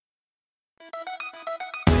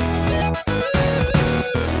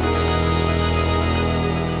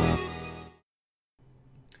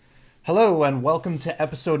Hello and welcome to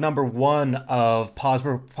episode number 1 of Pause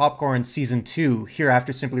for Popcorn Season 2,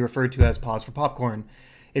 hereafter simply referred to as Pause for Popcorn.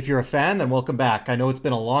 If you're a fan, then welcome back. I know it's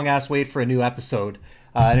been a long-ass wait for a new episode.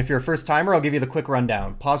 And if you're a first-timer, I'll give you the quick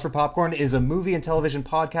rundown. Pause for Popcorn is a movie and television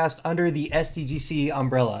podcast under the SDGC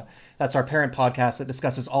umbrella. That's our parent podcast that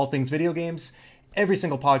discusses all things video games. Every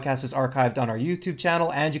single podcast is archived on our YouTube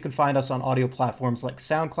channel, and you can find us on audio platforms like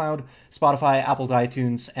SoundCloud, Spotify, Apple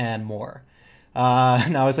iTunes, and more.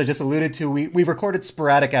 Now, as I just alluded to, we've recorded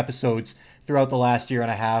sporadic episodes throughout the last year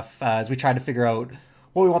and a half as we tried to figure out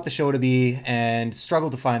what we want the show to be and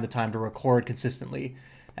struggled to find the time to record consistently.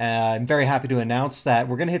 I'm very happy to announce that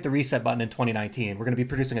we're going to hit the reset button in 2019. We're going to be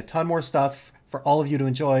producing a ton more stuff for all of you to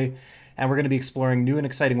enjoy, and we're going to be exploring new and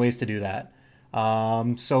exciting ways to do that.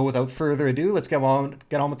 So without further ado, let's get on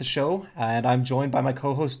with the show. And I'm joined by my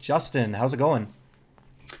co-host, Justin. How's it going?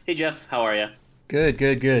 Hey, Jeff. How are you?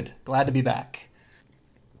 Good. Glad to be back.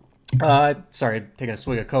 Sorry, taking a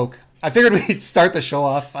swig of Coke. I figured we'd start the show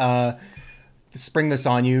off, to spring this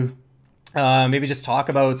on you. Maybe just talk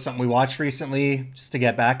about something we watched recently, just to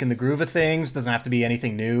get back in the groove of things. Doesn't have to be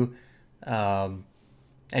anything new.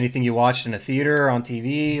 Anything you watched in a theater, on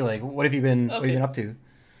TV? Like, what have you been up to?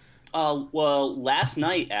 Well, last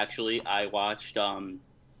night, actually, I watched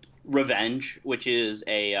Revenge, which is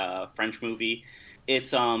a French movie.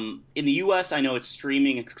 It's in the US, I know it's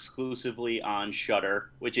streaming exclusively on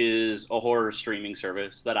Shudder, which is a horror streaming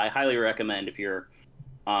service that I highly recommend if you're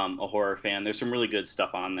a horror fan. There's some really good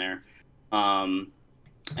stuff on there. And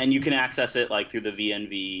you can access it like through the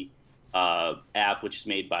VNV app, which is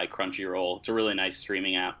made by Crunchyroll. It's a really nice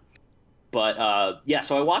streaming app. But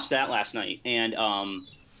so I watched that last night, and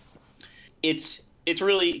it's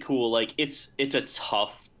really cool. Like it's a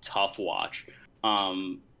tough watch.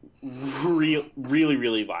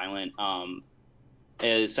 Really violent.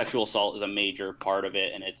 Sexual assault is a major part of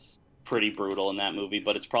it, and it's pretty brutal in that movie.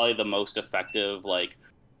 But it's probably the most effective, like,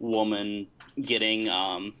 woman getting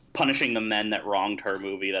punishing the men that wronged her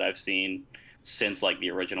movie that I've seen since like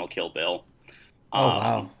the original Kill Bill. Oh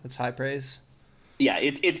wow, that's high praise. Yeah,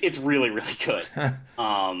 it's really good.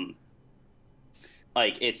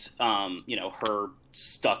 Like it's her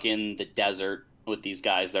stuck in the desert with these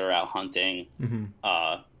guys that are out hunting.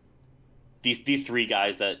 Mm-hmm. These three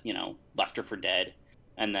guys that, left her for dead.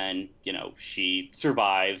 And then, she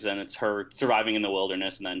survives, and it's her surviving in the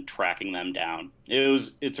wilderness and then tracking them down.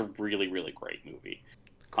 It's a really, really great movie.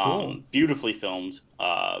 Cool. Beautifully filmed.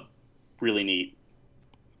 Really neat.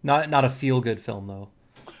 Not a feel-good film, though.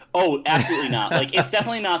 Oh, absolutely not. Like, it's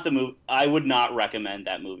definitely not the movie. I would not recommend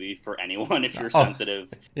that movie for anyone if you're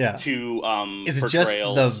sensitive to Is it just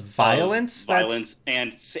the violence? Violence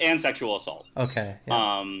and sexual assault. Okay.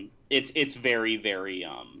 Yeah. It's very, very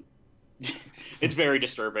it's very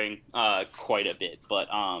disturbing, quite a bit, but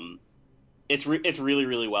it's really,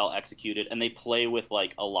 really well executed, and they play with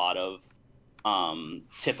like a lot of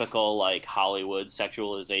typical like Hollywood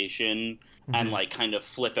sexualization, mm-hmm. and like kind of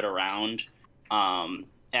flip it around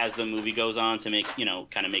as the movie goes on to make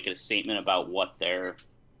kind of make it a statement about what they're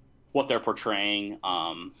portraying,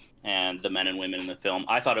 and the men and women in the film.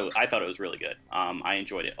 I thought it was really good. I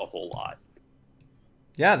enjoyed it a whole lot.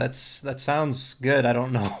 Yeah, that sounds good. I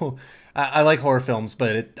don't know. I like horror films,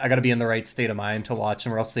 but I got to be in the right state of mind to watch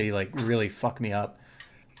them, or else they like really fuck me up.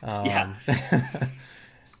 Yeah.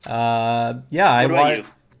 Yeah. What about you?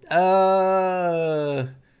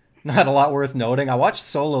 Not a lot worth noting. I watched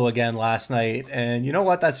Solo again last night, and you know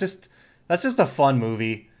what? That's just a fun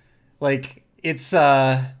movie. Like it's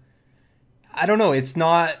I don't know. It's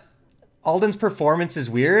not. Alden's performance is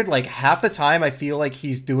weird. Like half the time, I feel like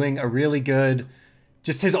he's doing a really good,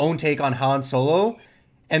 just his own take on Han Solo.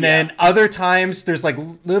 And then other times there's like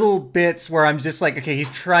little bits where I'm just like, okay, he's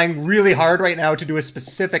trying really hard right now to do a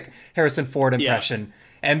specific Harrison Ford impression.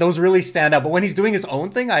 Yeah. And those really stand out. But when he's doing his own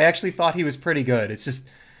thing, I actually thought he was pretty good. It's just,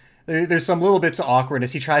 there's some little bits of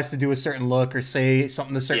awkwardness. He tries to do a certain look or say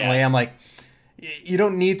something a certain way. I'm like, you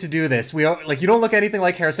don't need to do this. You don't look anything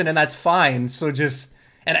like Harrison, and that's fine. So just,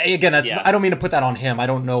 and again, I don't mean to put that on him. I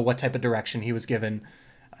don't know what type of direction he was given.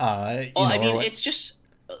 It's just,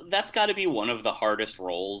 that's got to be one of the hardest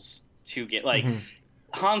roles to get. Like, mm-hmm.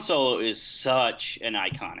 Han Solo is such an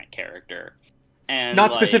iconic character, and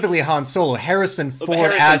not specifically Han Solo, Harrison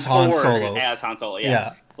Ford as Han Solo.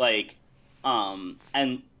 Yeah. Like,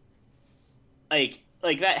 and like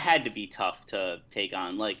that had to be tough to take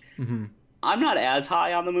on. Like, mm-hmm. I'm not as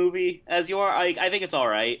high on the movie as you are. I think it's all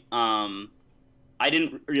right. I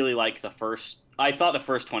didn't really like the first. I thought the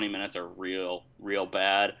first 20 minutes are real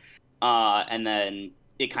bad. and then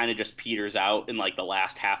it kind of just peters out in like the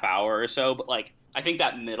last half hour or so. But like I think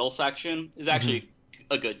that middle section is actually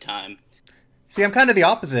a good time. See, I'm kind of the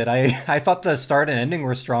opposite. I thought the start and ending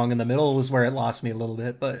were strong, and the middle was where it lost me a little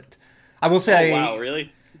bit. But I will say, wow,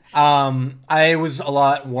 really? I was a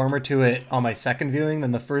lot warmer to it on my second viewing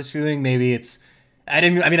than the first viewing. Maybe it's I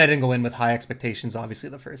didn't go in with high expectations, obviously,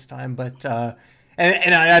 the first time, but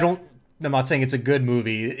and I don't. I'm not saying it's a good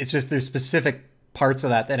movie. It's just there's specific parts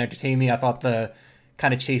of that entertain me. I thought the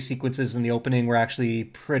kind of chase sequences in the opening were actually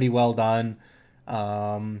pretty well done.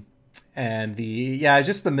 And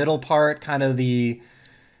just the middle part, kind of the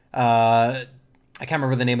I can't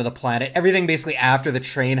remember the name of the planet. Everything basically after the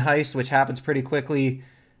train heist, which happens pretty quickly,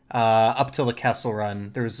 up till the Kessel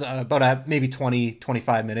Run. There was about maybe 20,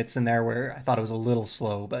 25 minutes in there where I thought it was a little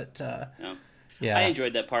slow, but yeah. I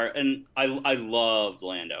enjoyed that part, and I loved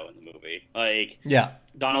Lando in the movie. Like, yeah,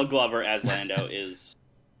 Donald Glover as Lando is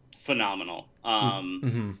phenomenal.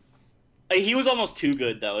 He was almost too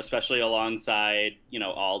good though, especially alongside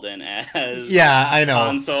Alden as I know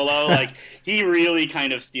Han Solo. Like he really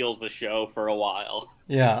kind of steals the show for a while.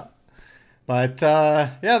 Yeah, but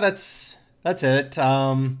that's it.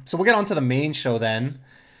 So we'll get on to the main show then,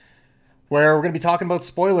 where we're going to be talking about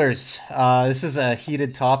spoilers. This is a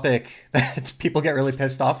heated topic that people get really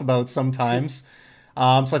pissed off about sometimes. So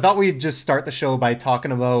I thought we'd just start the show by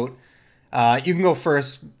talking about. You can go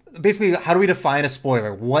first. Basically, how do we define a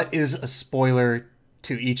spoiler? What is a spoiler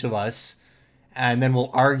to each of us? And then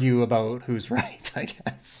we'll argue about who's right, I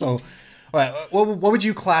guess. So, what would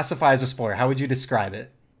you classify as a spoiler? How would you describe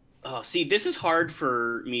it? Oh, see, this is hard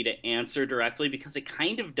for me to answer directly because it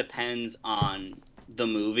kind of depends on the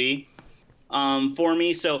movie for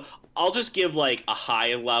me. So I'll just give like a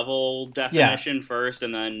high level definition first,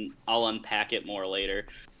 and then I'll unpack it more later.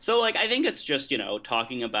 So like, I think it's just,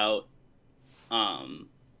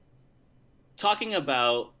 talking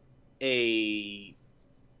about a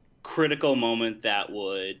critical moment that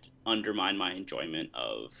would undermine my enjoyment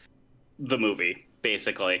of the movie,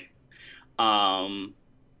 basically.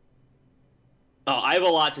 I have a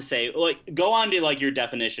lot to say. Like, go on to like your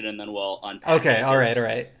definition, and then we'll unpack. Okay, all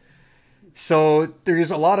right. So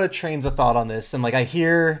there's a lot of trains of thought on this, and like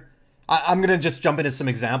I'm gonna just jump into some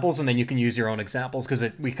examples, and then you can use your own examples because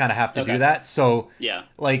we kind of have to do that. So yeah,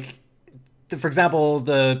 like for example,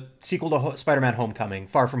 the sequel to Spider-Man: Homecoming,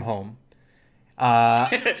 Far From Home. Yeah,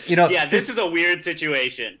 this is a weird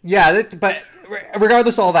situation. Yeah, but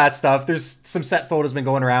regardless of all that stuff, there's some set photos been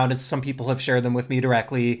going around, and some people have shared them with me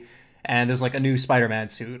directly. And there's like a new Spider-Man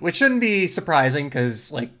suit, which shouldn't be surprising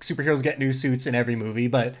because like superheroes get new suits in every movie.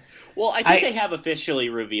 But I think they have officially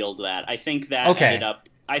revealed that. I think that ended up.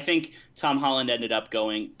 I think Tom Holland ended up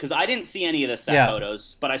going because I didn't see any of the set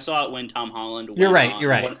photos, but I saw it when Tom Holland. You're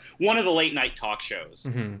right. One of the late night talk shows.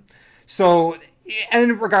 Mm-hmm. So,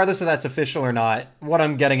 and regardless if that's official or not, what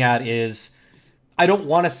I'm getting at is I don't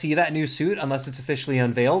want to see that new suit unless it's officially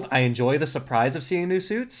unveiled. I enjoy the surprise of seeing new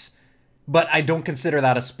suits. But I don't consider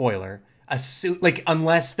that a spoiler. A suit, like,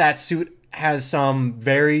 unless that suit has some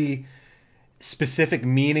very specific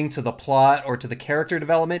meaning to the plot or to the character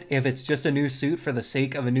development. If it's just a new suit for the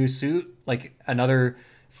sake of a new suit, like another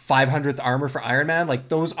 500th armor for Iron Man, like,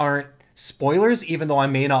 those aren't spoilers, even though I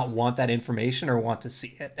may not want that information or want to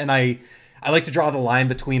see it. And I like to draw the line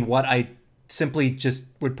between what I simply just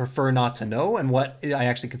would prefer not to know and what I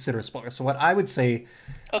actually consider a spoiler. So what I would say...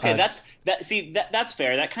 Okay, that's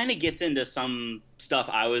fair. That kind of gets into some stuff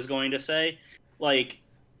I was going to say, like,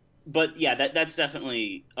 but yeah, that's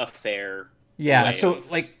definitely a fair. Yeah. So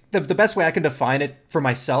like the best way I can define it for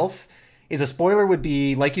myself is a spoiler would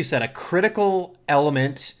be, like you said, a critical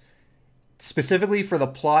element specifically for the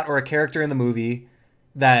plot or a character in the movie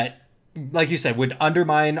that, like you said, would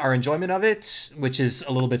undermine our enjoyment of it, which is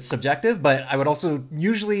a little bit subjective. But I would also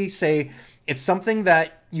usually say it's something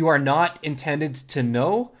that you are not intended to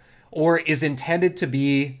know or is intended to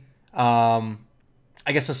be, I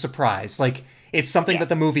guess, a surprise. Like, it's something that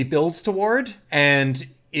the movie builds toward and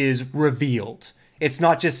is revealed. It's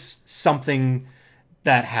not just something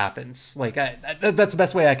that happens. Like, that's the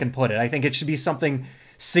best way I can put it. I think it should be something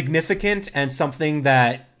significant and something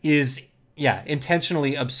that is,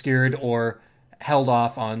 intentionally obscured or held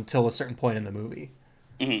off until a certain point in the movie.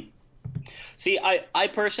 Mm-hmm. See, I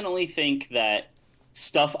personally think that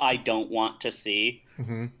stuff I don't want to see,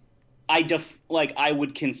 I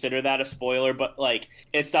would consider that a spoiler, but like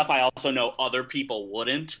it's stuff I also know other people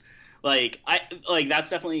wouldn't. That's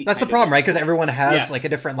definitely the problem, right? Because everyone has like a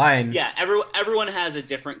different line. Yeah, everyone has a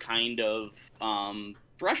different kind of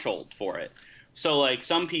threshold for it. So like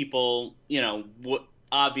some people,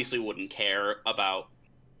 obviously wouldn't care about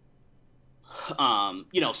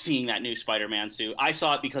seeing that new Spider-Man suit. I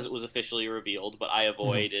saw it because it was officially revealed, but I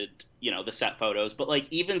avoided, the set photos. But like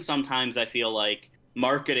even sometimes I feel like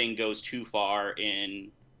marketing goes too far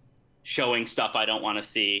in showing stuff I don't want to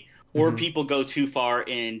see, or people go too far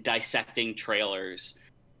in dissecting trailers.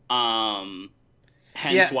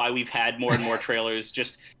 Hence why we've had more and more trailers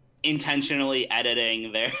just intentionally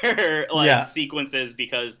editing their sequences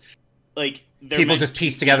because like people just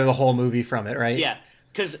piece together the whole movie from it, right? Yeah,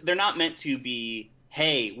 because they're not meant to be,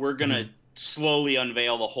 hey, we're gonna slowly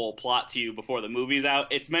unveil the whole plot to you before the movie's out.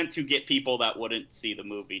 It's meant to get people that wouldn't see the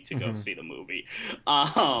movie to go see the movie.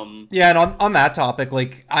 And on that topic,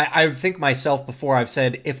 like I think myself before, I've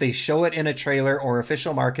said if they show it in a trailer or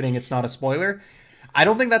official marketing, it's not a spoiler. I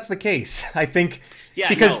don't think that's the case. I think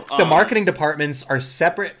because the marketing departments are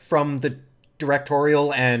separate from the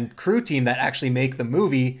directorial and crew team that actually make the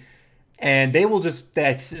movie, and they will just,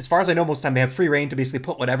 as far as I know, most of the time they have free reign to basically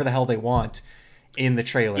put whatever the hell they want in the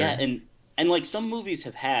trailer. Yeah, and like some movies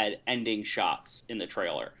have had ending shots in the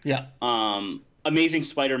trailer. Yeah. Amazing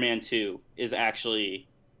Spider-Man 2 is actually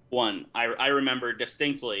one I remember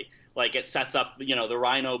distinctly. Like it sets up, the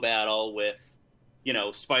Rhino battle with,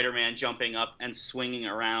 Spider-Man jumping up and swinging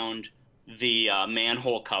around the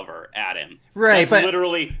manhole cover at him. Right, that's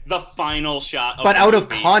literally the final shot. But out of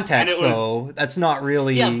context, though, that's not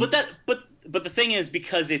really. Yeah, but the thing is,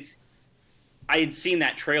 because I had seen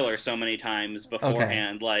that trailer so many times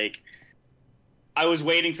beforehand, like I was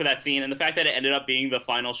waiting for that scene, and the fact that it ended up being the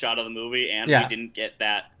final shot of the movie, and we didn't get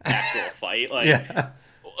that actual fight, like it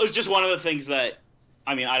was just one of the things that.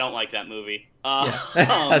 I mean, I don't like that movie.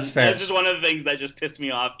 That's fair. That's just one of the things that just pissed me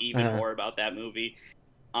off even more about that movie.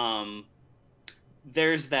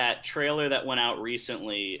 There's that trailer that went out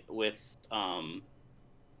recently with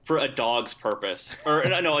for A Dog's Purpose, or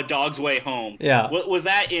no, A Dog's Way Home. Yeah, was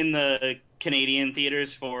that in the Canadian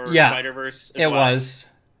theaters for Spider-Verse? It was.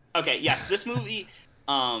 Okay, yes, this movie,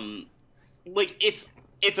 like it's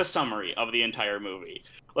a summary of the entire movie.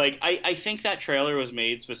 Like I think that trailer was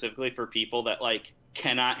made specifically for people that like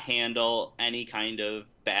cannot handle any kind of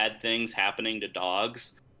bad things happening to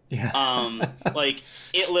dogs. Yeah. Like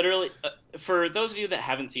it literally, for those of you that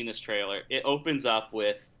haven't seen this trailer, it opens up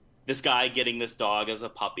with this guy getting this dog as a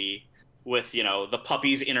puppy with, the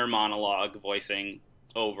puppy's inner monologue voicing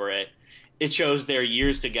over it. It shows their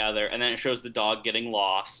years together, and then it shows the dog getting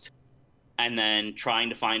lost and then trying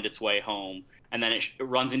to find its way home. And then it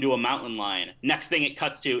runs into a mountain lion. Next thing it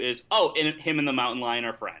cuts to is, him and the mountain lion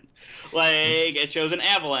are friends. Like, it shows an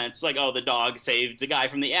avalanche. It's like, the dog saved the guy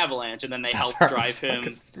from the avalanche, and then they help drive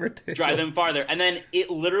them farther. And then it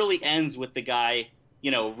literally ends with the guy,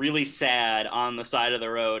 really sad on the side of the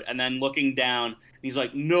road, and then looking down, he's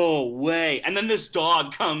like, no way. And then this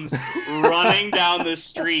dog comes running down the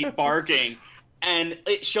street barking, and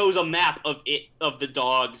it shows a map of the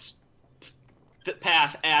dog's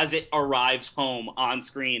path as it arrives home on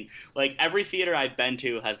screen. Like every theater I've been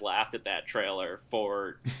to has laughed at that trailer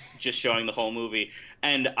for just showing the whole movie.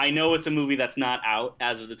 And I know it's a movie that's not out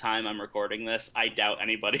as of the time I'm recording this. I doubt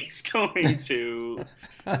anybody's going to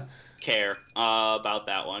care about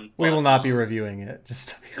that one. We will not be reviewing it.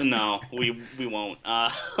 No, we won't.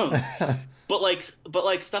 But like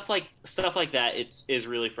stuff like that is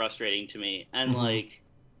really frustrating to me. And like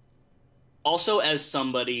also, as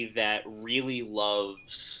somebody that really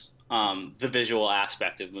loves the visual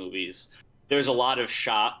aspect of movies, there's a lot of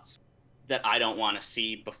shots that I don't want to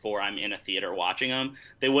see before I'm in a theater watching them.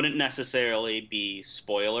 They wouldn't necessarily be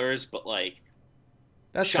spoilers, but like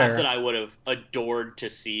that's shots fair. that I would have adored to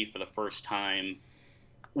see for the first time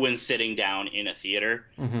when sitting down in a theater.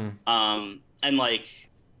 And like,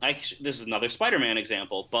 this is another Spider-Man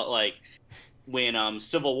example, but like when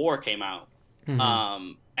Civil War came out,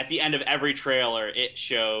 at the end of every trailer, it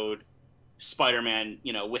showed Spider-Man,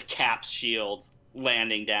 with Cap's shield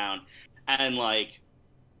landing down. And, like,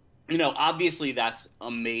 obviously that's a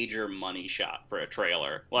major money shot for a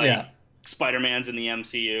trailer. Like, Spider-Man's in the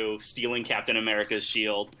MCU, stealing Captain America's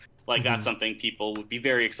shield. Like, that's something people would be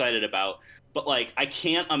very excited about. But, like, I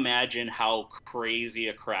can't imagine how crazy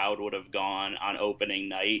a crowd would have gone on opening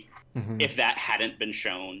night if that hadn't been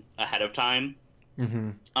shown ahead of time.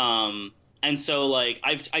 And so, like,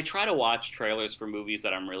 I try to watch trailers for movies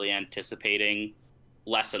that I'm really anticipating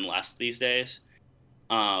less and less these days.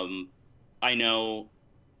 I know,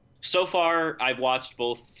 so far, I've watched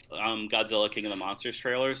both Godzilla King of the Monsters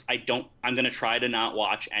trailers. I'm going to try to not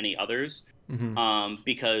watch any others,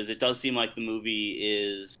 because it does seem like the movie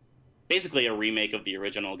is basically a remake of the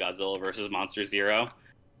original Godzilla vs. Monster Zero.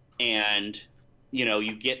 And,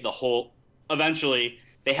 you get the whole... Eventually...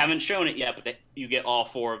 They haven't shown it yet, but you get all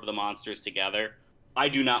four of the monsters together. I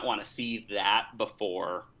do not want to see that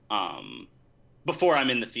before I'm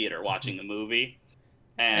in the theater watching the movie,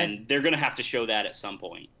 And and they're gonna have to show that at some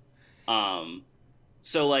point. Um,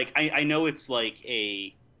 so like I know it's like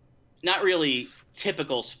a not really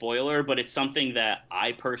typical spoiler, but it's something that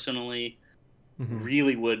I personally mhm.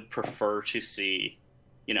 really would prefer to see,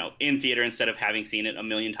 in theater instead of having seen it a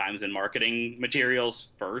million times in marketing materials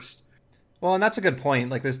first. Well, and that's a good point.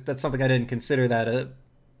 Like, that's something I didn't consider, that a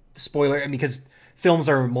spoiler, and because films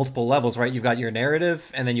are multiple levels, right? You've got your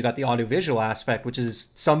narrative, and then you got the audiovisual aspect, which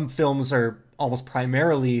is some films are almost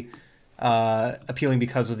primarily appealing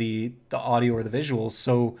because of the audio or the visuals.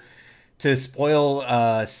 So to spoil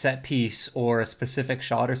a set piece or a specific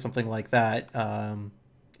shot or something like that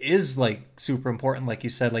is like super important. Like you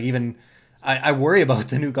said, like even I worry about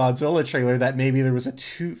the new Godzilla trailer, that maybe there was a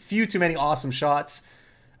few too many awesome shots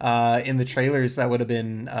in the trailers that would have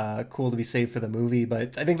been cool to be saved for the movie.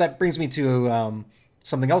 But I think that brings me to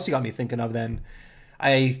something else you got me thinking of. Then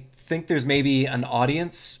I think there's maybe an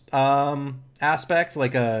audience aspect,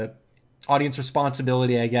 like a audience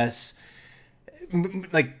responsibility, I guess.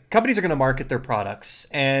 Like, companies are going to market their products,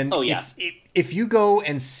 and Oh yeah. if you go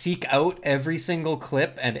and seek out every single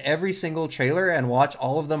clip and every single trailer and watch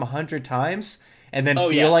all of them 100 times, and then Oh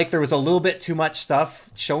feel yeah. like there was a little bit too much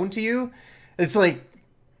stuff shown to you, it's like,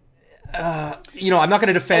 I'm not going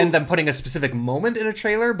to defend Oh. them putting a specific moment in a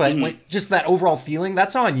trailer, but Mhm. like, just that overall feeling,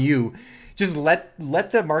 that's on you. Just let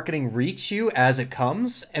the marketing reach you as it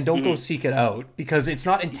comes, and don't go Mhm. seek it out, because it's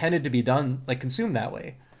not intended to be done, like, consumed that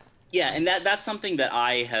way. Yeah, and that's something that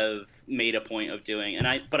I have made a point of doing.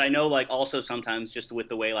 But I know like also sometimes just with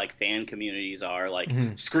the way like fan communities are, like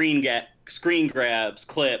Hmm. screen grabs,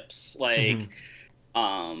 clips, Hmm. like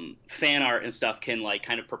fan art and stuff can like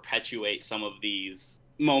kind of perpetuate some of these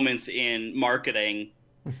moments in marketing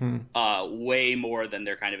Hmm. way more than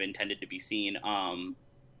they're kind of intended to be seen.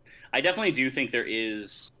 I definitely do think there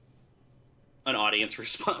is an audience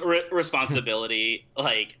responsibility,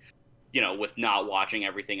 like with not watching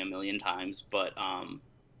everything a million times. But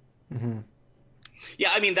Hmm.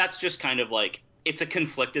 yeah, I mean that's just kind of like it's a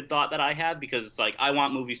conflicted thought that I have because it's like I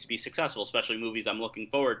want movies to be successful, especially movies I'm looking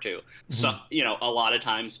forward to. So Hmm. a lot of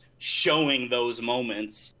times showing those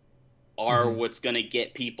moments are Hmm. what's going to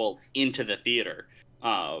get people into the theater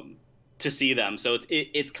um, to see them. So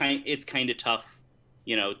it's kind of tough,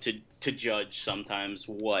 to judge sometimes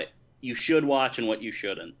what you should watch and what you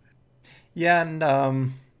shouldn't. Yeah,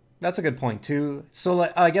 and that's a good point too. So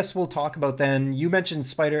like, I guess we'll talk about then. You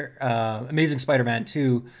mentioned Amazing Spider-Man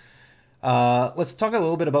 2. Let's talk a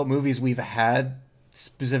little bit about movies we've had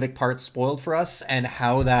specific parts spoiled for us and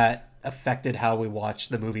how that affected how we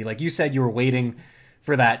watched the movie. Like you said, you were waiting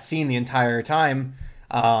for that scene the entire time.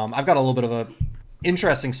 I've got a little bit of a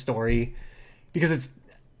interesting story, because it's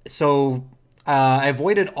so I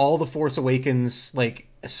avoided all the Force Awakens, like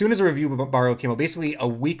as soon as a review borrow came out, basically a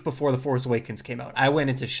week before the Force Awakens came out. I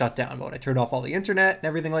went into shutdown mode. I turned off all the internet and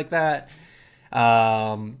everything like that,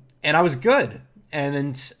 and I was good. And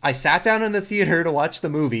then I sat down in the theater to watch the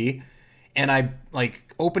movie, and I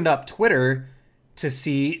like opened up Twitter to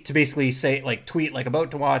basically say, like, tweet like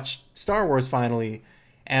about to watch Star Wars finally,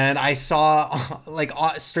 and I saw like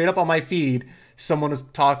straight up on my feed someone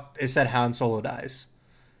it said Han Solo dies.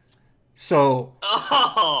 So,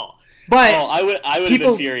 Oh, but I would have been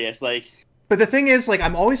people furious. Like, but the thing is, like,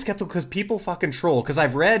 I'm always skeptical because people fucking troll. Because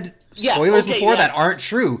I've read yeah, spoilers okay, before yeah, that aren't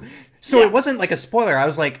true. So yeah, it wasn't like a spoiler. I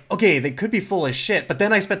was like, okay, they could be full of shit. But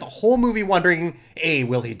then I spent the whole movie wondering, A,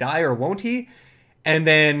 will he die or won't he? And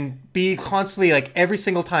then B, constantly, like, every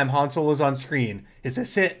single time Han Solo's on screen, is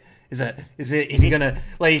this it? Is he gonna,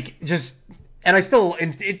 like, just. And I still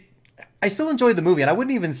enjoyed the movie. And I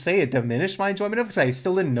wouldn't even say it diminished my enjoyment of it, because I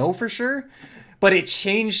still didn't know for sure. But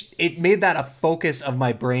it made that a focus of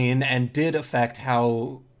my brain, and did affect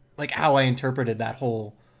how I interpreted that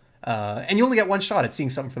whole and you only get one shot at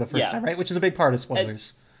seeing something for the first yeah. time, right? Which is a big part of And,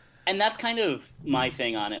 spoilers. and that's kind of my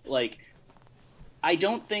thing on it. Like, I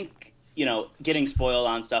don't think getting spoiled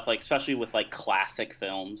on stuff like, especially with like classic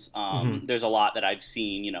films. Hmm. There's a lot that I've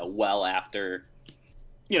seen, well after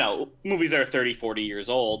movies that are 30, 40 years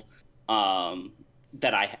old,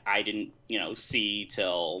 that I didn't see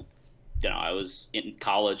till I was in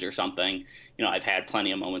college or something. I've had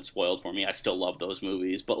plenty of moments spoiled for me. I still love those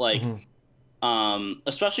movies, but like, Hmm.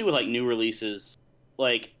 especially with like new releases,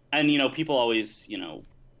 like, and people always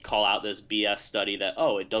call out this BS study that,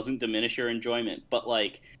 oh, it doesn't diminish your enjoyment, but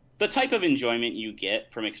like the type of enjoyment you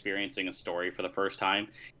get from experiencing a story for the first time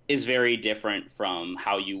is very different from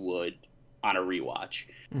how you would on a rewatch.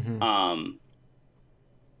 Hmm. Um,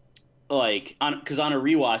 like because on a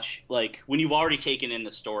rewatch, like when you've already taken in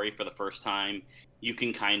the story for the first time, you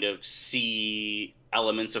can kind of see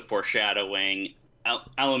elements of foreshadowing,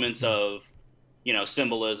 elements of, you know,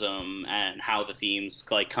 symbolism and how the themes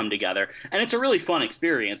like come together. And it's a really fun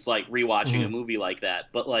experience, like rewatching a movie like that.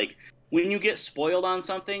 But like when you get spoiled on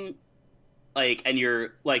something, like, and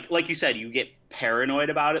you're like you said, you get paranoid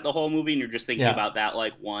about it the whole movie, and you're just thinking about that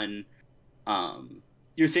like one,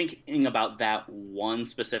 you're thinking about that one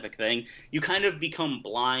specific thing. You kind of become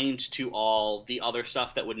blind to all the other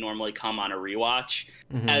stuff that would normally come on a rewatch,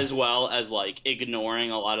 as well as like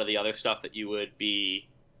ignoring a lot of the other stuff that you would be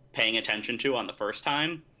paying attention to on the first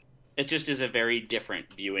time. It just is a very different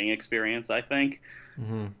viewing experience, I think.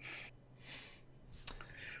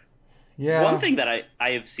 Yeah. One thing that I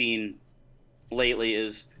have seen lately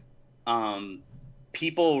is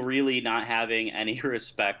people really not having any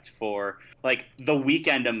respect for, like, the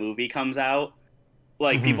weekend a movie comes out.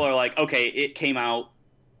 Like, people are like, okay, it came out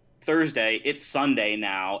Thursday, it's Sunday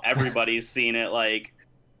now, everybody's seen it. Like,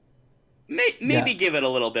 maybe give it a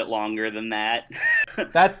little bit longer than that.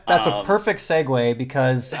 That's a perfect segue,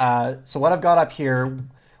 because so what I've got up here,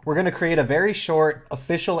 we're going to create a very short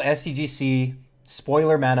official SCGC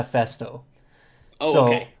spoiler manifesto.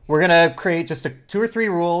 So we're going to create just 2 or 3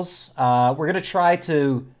 rules. We're going to try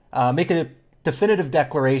to make a definitive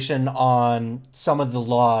declaration on some of the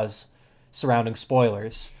laws surrounding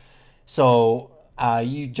spoilers. So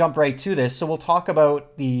you jump right to this. So we'll talk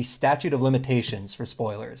about the statute of limitations for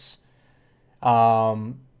spoilers.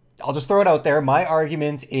 I'll just throw it out there. My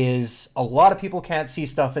argument is a lot of people can't see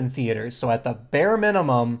stuff in theaters. So at the bare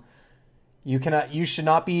minimum, you should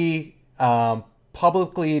not be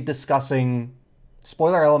publicly discussing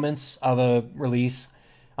spoiler elements of a release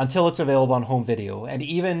until it's available on home video. And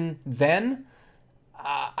even then,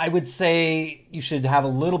 I would say you should have a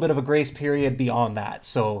little bit of a grace period beyond that.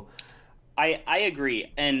 So I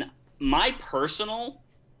agree. And my personal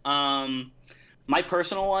one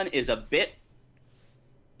is a bit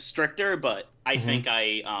stricter, but I think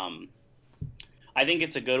I think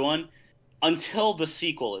it's a good one until the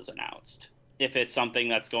sequel is announced. If it's something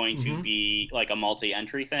that's going to be like a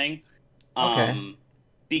multi-entry thing.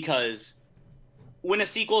 Because when a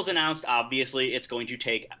sequel is announced, obviously it's going to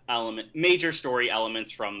take major story elements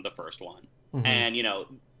from the first one. And, you know,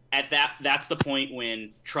 that's the point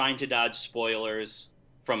when trying to dodge spoilers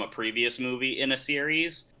from a previous movie in a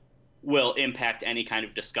series will impact any kind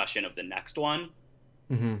of discussion of the next one.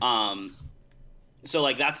 So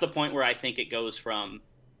like that's the point where I think it goes from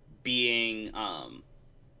being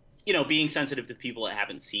being sensitive to people that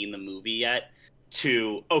haven't seen the movie yet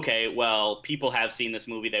to, okay, well, people have seen this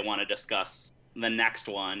movie, they want to discuss the next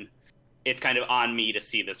one. It's kind of on me to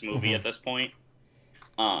see this movie at this point.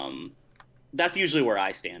 That's usually where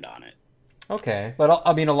I stand on it. Okay, but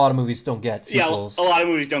I mean, a lot of movies don't get sequels. Yeah, a lot of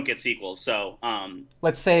movies don't get sequels. So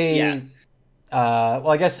let's say, well,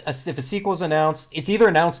 I guess if a sequel is announced, it's either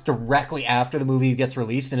announced directly after the movie gets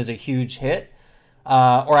released and is a huge hit,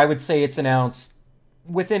 or I would say it's announced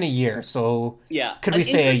within a year. So could we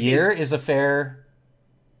say a year is a fair?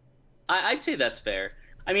 I'd say that's fair.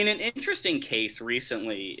 I mean, an interesting case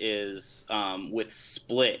recently is with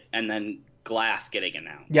Split and then Glass getting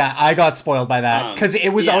announced. Yeah, I got spoiled by that because it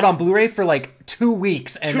was out on Blu-ray for like 2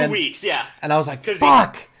 weeks. And 2 weeks, yeah. And I was like,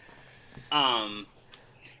 fuck.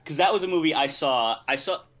 Because that was a movie I saw it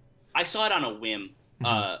on a whim.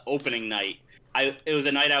 Opening night. It was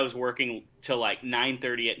a night I was working till like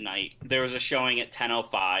 9:30 at night. There was a showing at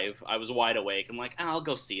 10:05. I was wide awake. I'm like, I'll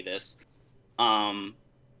go see this.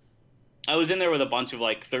 I was in there with a bunch of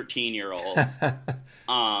like 13-year-olds.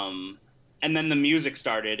 And then the music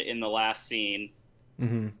started in the last scene.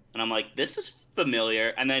 And I'm like, this is familiar.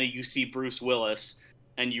 And then you see Bruce Willis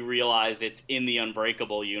and you realize it's in the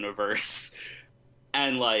Unbreakable universe.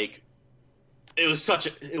 And like, it was such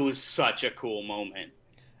a cool moment.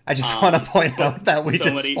 I just want to point out that we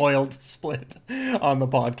just spoiled Split on the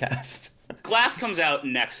podcast. Glass comes out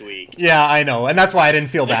next week. Yeah, I know, and that's why I didn't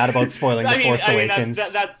feel bad about spoiling The Force Awakens.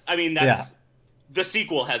 That's the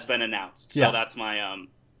sequel has been announced, so that's my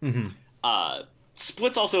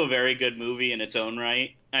Split's also a very good movie in its own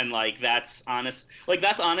right, and like that's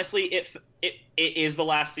honestly it is the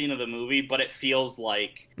last scene of the movie, but it feels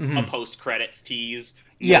like a post credits tease.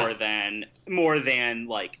 More than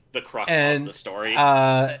like the crux of the story.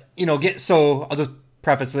 So I'll just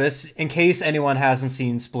preface this in case anyone hasn't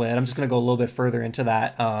seen Split. I'm just going to go a little bit further into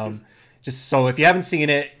that. Just so if you haven't seen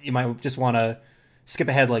it, you might just want to skip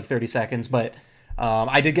ahead like 30 seconds. But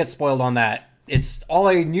I did get spoiled on that. It's all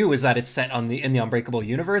I knew is that it's set in the Unbreakable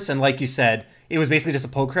universe, and like you said, it was basically just a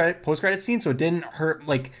post credit scene, so it didn't hurt.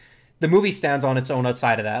 Like the movie stands on its own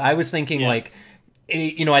outside of that. I was thinking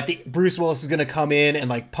Bruce Willis is going to come in and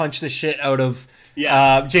like punch the shit out of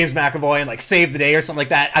Yeah. James McAvoy and like save the day or something like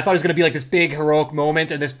that. I thought it was gonna be like this big heroic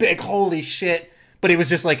moment and this big holy shit, but it was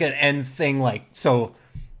just like an end thing. Like so,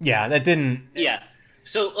 yeah, that didn't. Yeah.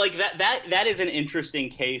 So like that is an interesting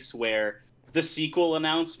case where the sequel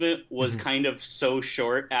announcement was kind of so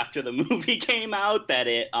short after the movie came out that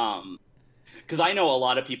it because I know a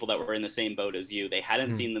lot of people that were in the same boat as you. They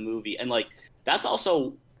hadn't seen the movie, and like that's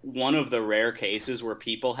also one of the rare cases where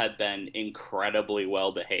people had been incredibly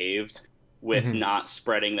well behaved with not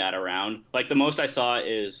spreading that around. Like the most I saw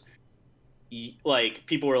is like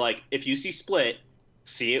people were like, if you see Split,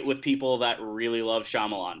 see it with people that really love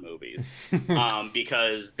Shyamalan movies,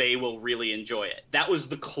 because they will really enjoy it. That was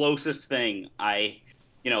the closest thing I,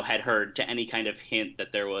 had heard to any kind of hint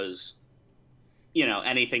that there was,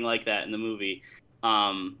 anything like that in the movie.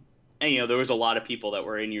 And there was a lot of people that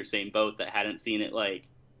were in your same boat that hadn't seen it. Like,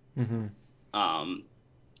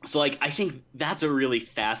 so like I think that's a really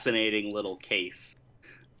fascinating little case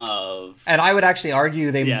of. And I would actually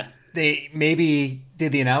argue they maybe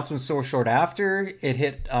did the announcement so short after it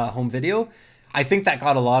hit home video. I think that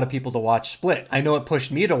got a lot of people to watch Split. I know it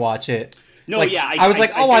pushed me to watch it. No, like, yeah, I was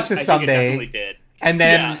like, I'll watch this someday. It definitely did. And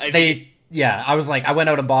then I was like, I went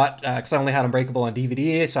out and bought, because I only had Unbreakable on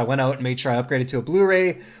DVD, so I went out and made sure I upgraded to a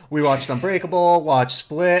Blu-ray. We watched Unbreakable, watched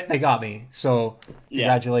Split. They got me. So,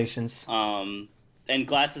 congratulations. And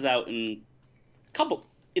Glass is out in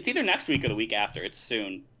it's either next week or the week after. It's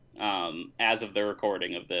soon, as of the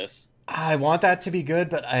recording of this. I want that to be good,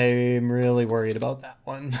 but I'm really worried about that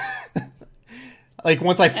one. Like,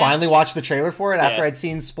 once I finally watched the trailer for it after I'd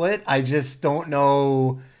seen Split, I just don't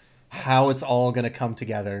know how it's all going to come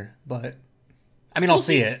together. But, I mean, I'll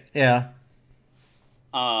see it. Yeah.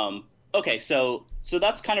 Okay, so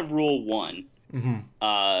that's kind of rule one.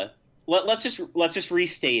 Let's just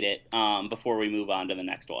restate it before we move on to the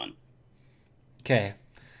next one. Okay.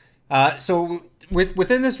 So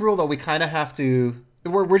within this rule, though, we kind of have to.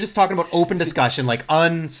 We're just talking about open discussion, like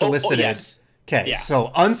unsolicited. Yes. Okay. Yeah.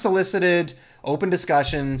 So unsolicited, open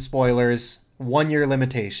discussion, spoilers, 1 year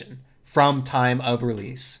limitation from time of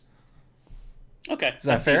release. Okay. Is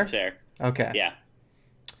that fair? Fair. Okay. Yeah.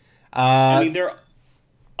 I mean, there.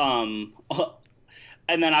 And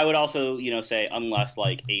then I would also, say unless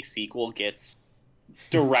like a sequel gets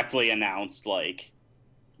directly announced, like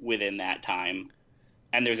within that time,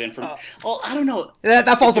 and there's information. Well, I don't know.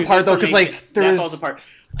 That falls apart though, because like that falls apart.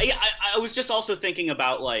 I was just also thinking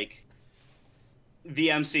about like the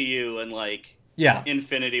MCU and like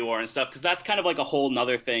Infinity War and stuff, because that's kind of like a whole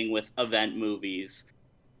nother thing with event movies.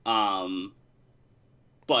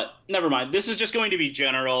 But never mind. This is just going to be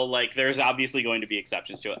general. Like, there's obviously going to be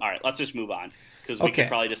exceptions to it. All right, let's just move on, because we could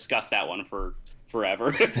probably discuss that one for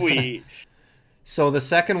forever if we. So the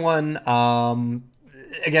second one,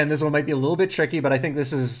 again, this one might be a little bit tricky, but I think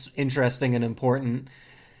this is interesting and important.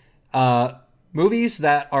 Movies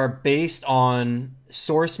that are based on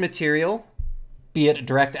source material, be it a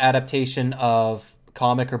direct adaptation of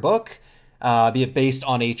comic or book, be it based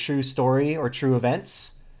on a true story or true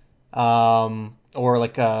events, or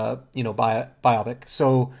like a biopic.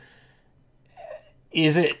 So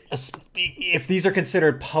is it if these are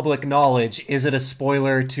considered public knowledge, is it a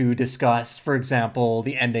spoiler to discuss, for example,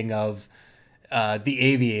 the ending of The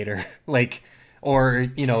Aviator, like, or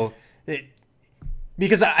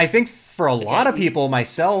because I think for a lot of people,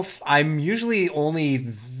 myself, I'm usually only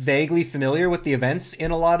vaguely familiar with the events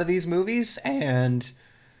in a lot of these movies, and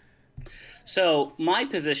so my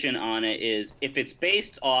position on it is, if it's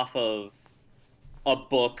based off of a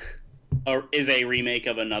book or is a remake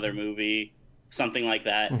of another movie, something like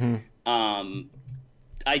that,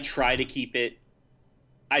 I try to keep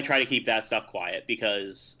that stuff quiet,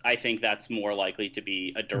 because I think that's more likely to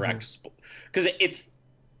be a direct because it's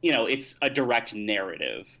a direct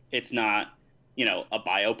narrative. It's not a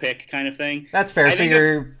biopic kind of thing. That's fair. So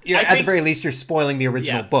you're at the very least you're spoiling the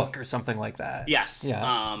original book or something like that. Yes.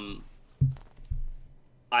 Yeah.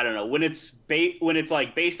 I don't know, when it's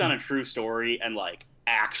like based on a true story and like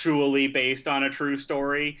actually based on a true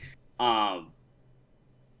story,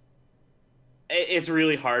 it's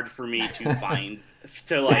really hard for me to find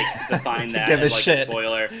define that as like a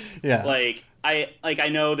spoiler. Yeah. Like I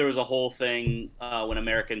know there was a whole thing when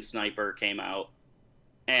American Sniper came out,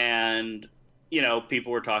 and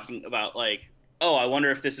people were talking about like, oh, I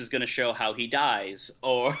wonder if this is going to show how he dies,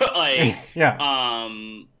 or like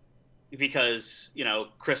because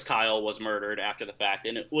Chris Kyle was murdered after the fact,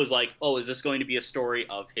 and it was like, oh, is this going to be a story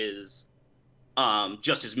of his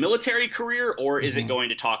just his military career, or is it going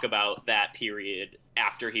to talk about that period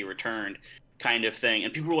after he returned, kind of thing?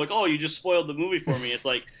 And people were like, oh, you just spoiled the movie for me. It's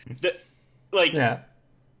like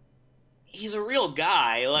he's a real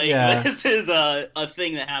guy. Like, Yeah. this is a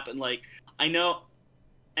thing that happened. Like, I know,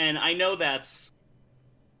 and I know that's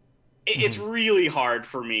it's really hard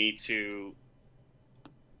for me to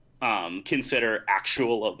consider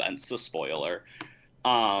actual events a spoiler,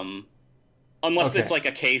 unless it's Okay. like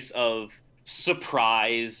a case of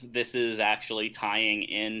surprise. This is actually tying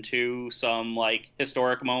into some like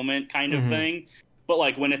historic moment kind of Hmm. thing. But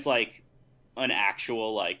like when it's like an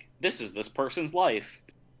actual like this is this person's life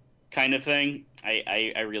kind of thing,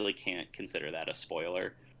 I really can't consider that a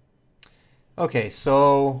spoiler. Okay,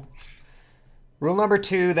 so rule number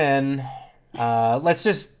two then.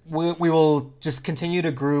 We will just continue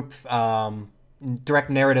to group direct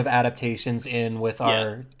narrative adaptations in with Yeah.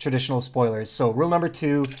 our traditional spoilers. So rule number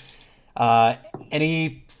two: uh,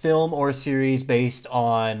 any film or series based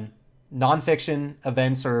on nonfiction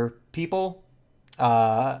events or people,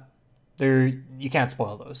 uh, there you can't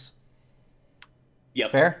spoil those.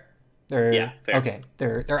 Yep. Fair? Yeah. They're Fair. okay.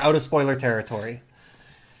 They're out of spoiler territory.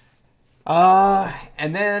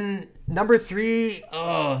 And then number three,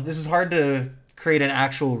 oh, this is hard to create an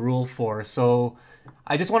actual rule for. So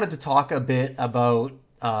I just wanted to talk a bit about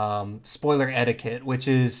spoiler etiquette, which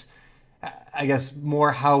is, I guess,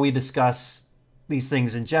 more how we discuss these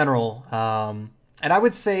things in general. And I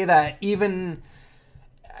would say that even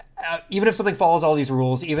if something follows all these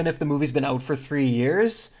rules, even if the movie's been out for 3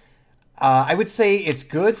 years, I would say it's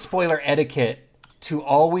good spoiler etiquette to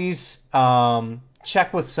always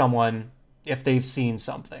check with someone if they've seen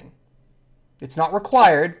something. It's not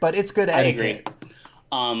required, but it's good I agree. etiquette.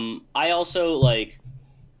 I also like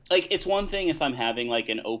it's one thing if I'm having like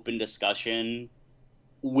an open discussion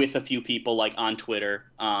with a few people like on Twitter,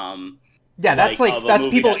 Yeah, that's like like of a that's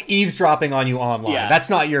movie people that eavesdropping on you online. yeah, That's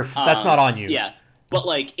not on you. yeah. But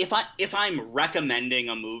like if I'm recommending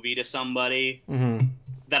a movie to somebody Hmm.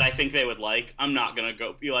 that I think they would like, I'm not gonna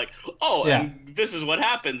go be like, oh, Yeah. and this is what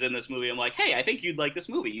happens in this movie. I'm like, hey, I think you'd like this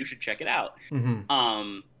movie. You should check it out. Hmm.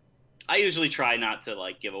 Um, I usually try not to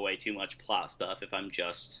like give away too much plot stuff if I'm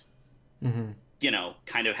just Hmm.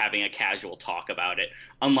 kind of having a casual talk about it,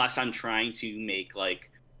 unless I'm trying to make like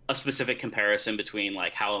a specific comparison between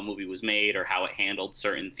like how a movie was made or how it handled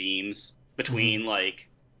certain themes Hmm. between like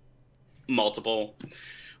multiple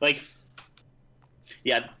like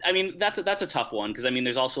yeah, I mean that's a tough one because I mean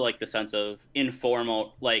there's also like the sense of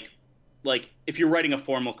informal like if you're writing a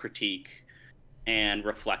formal critique and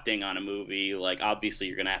reflecting on a movie, like obviously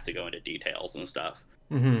you're gonna have to go into details and stuff.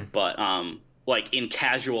 Hmm. But like in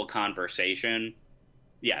casual conversation,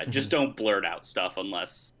 yeah, Hmm. just don't blurt out stuff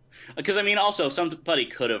unless because I mean also somebody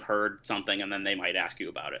could have heard something and then they might ask you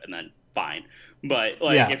about it and then fine. But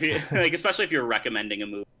like Yeah. if you like especially if you're recommending a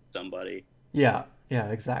movie to somebody. Yeah. Yeah.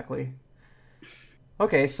 Exactly.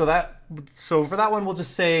 Okay, so for that one, we'll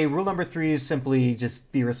just say rule number three is simply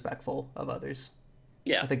just be respectful of others. I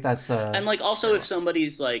Yeah. think that's And like a also fair if one.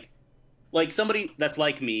 somebody's like somebody that's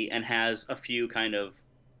like me and has a few kind of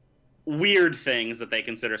weird things that they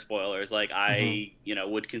consider spoilers, like Hmm. I,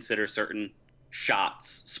 would consider certain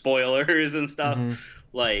shots spoilers and stuff. Hmm.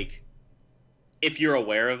 Like if you're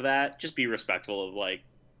aware of that, just be respectful of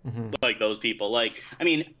Hmm. like those people. Like I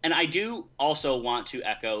mean, and I do also want to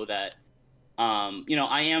echo that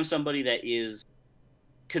I am somebody that is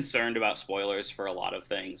concerned about spoilers for a lot of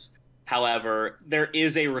things. However, there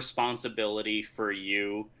is a responsibility for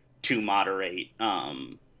you to moderate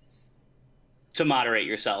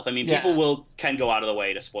yourself. I mean, people Yeah. will can go out of the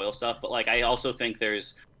way to spoil stuff, but like I also think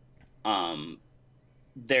um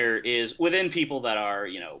there is within people that are,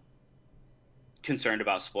 concerned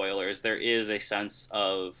about spoilers, there is a sense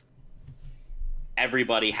of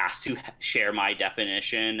everybody has to share my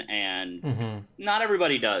definition and Hmm. not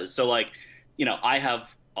everybody does. So like, I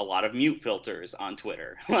have a lot of mute filters on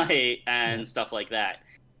Twitter, like Yeah. and stuff like that.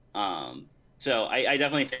 So I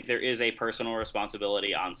definitely think there is a personal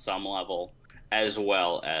responsibility on some level, as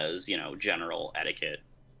well as general etiquette.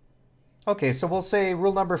 Okay, so we'll say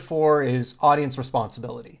rule number four is audience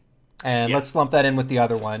responsibility. And Yeah, let's lump that in with the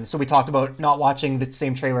other one. So we talked about not watching the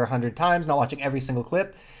same trailer 100 times, not watching every single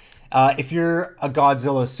clip. If you're a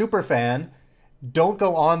Godzilla super fan, don't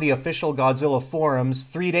go on the official Godzilla forums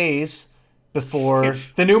 3 days before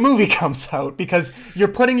the new movie comes out because you're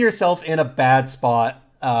putting yourself in a bad spot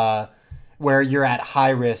where you're at high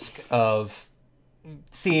risk of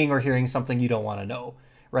seeing or hearing something you don't want to know.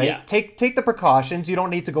 yeah, Right? Take the precautions. You don't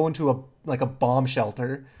need to go into a bomb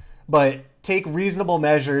shelter, but take reasonable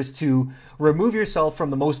measures to remove yourself from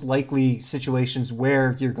the most likely situations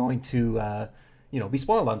where you're going to be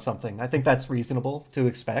spoiled on something. I think that's reasonable to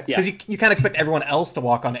expect yeah, because you can't expect everyone else to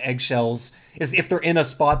walk on eggshells is if they're in a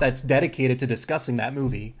spot that's dedicated to discussing that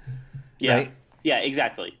movie, yeah, right? yeah,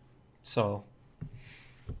 exactly. So,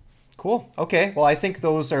 cool. Okay, well, I think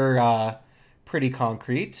those are pretty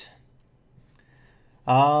concrete.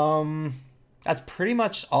 That's pretty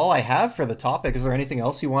much all I have for the topic. Is there anything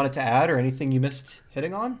else you wanted to add or anything you missed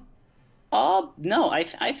hitting on? No, I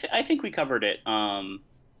think we covered it.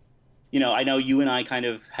 I know you and I kind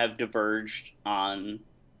of have diverged on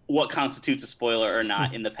what constitutes a spoiler or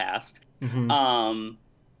not in the past. Mm-hmm.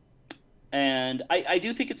 And I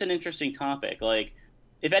do think it's an interesting topic. Like,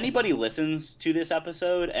 if anybody listens to this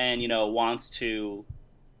episode and, wants to,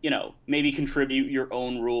 maybe contribute your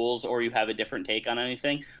own rules, or you have a different take on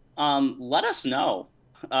anything, let us know.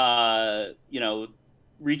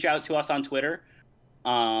 Reach out to us on Twitter,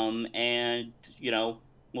 and,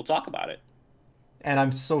 we'll talk about it. And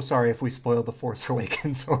I'm so sorry if we spoiled The Force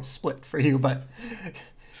Awakens or Split for you, but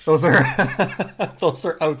those are those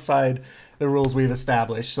are outside the rules we've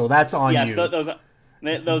established, so that's on you. Yes,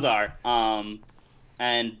 those are.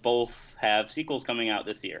 And both have sequels coming out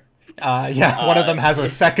this year. One of them has a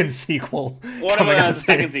second sequel. One of them has a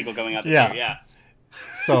second sequel coming out this year. Yeah.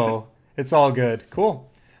 So it's all good. Cool.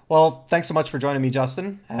 Well, thanks so much for joining me,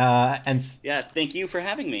 Justin. Thank you for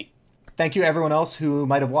having me. Thank you, everyone else who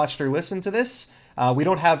might have watched or listened to this. We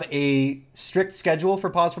don't have a strict schedule for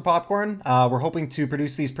Pause for Popcorn. We're hoping to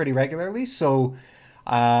produce these pretty regularly. So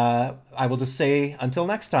I will just say until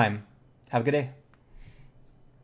next time, have a good day.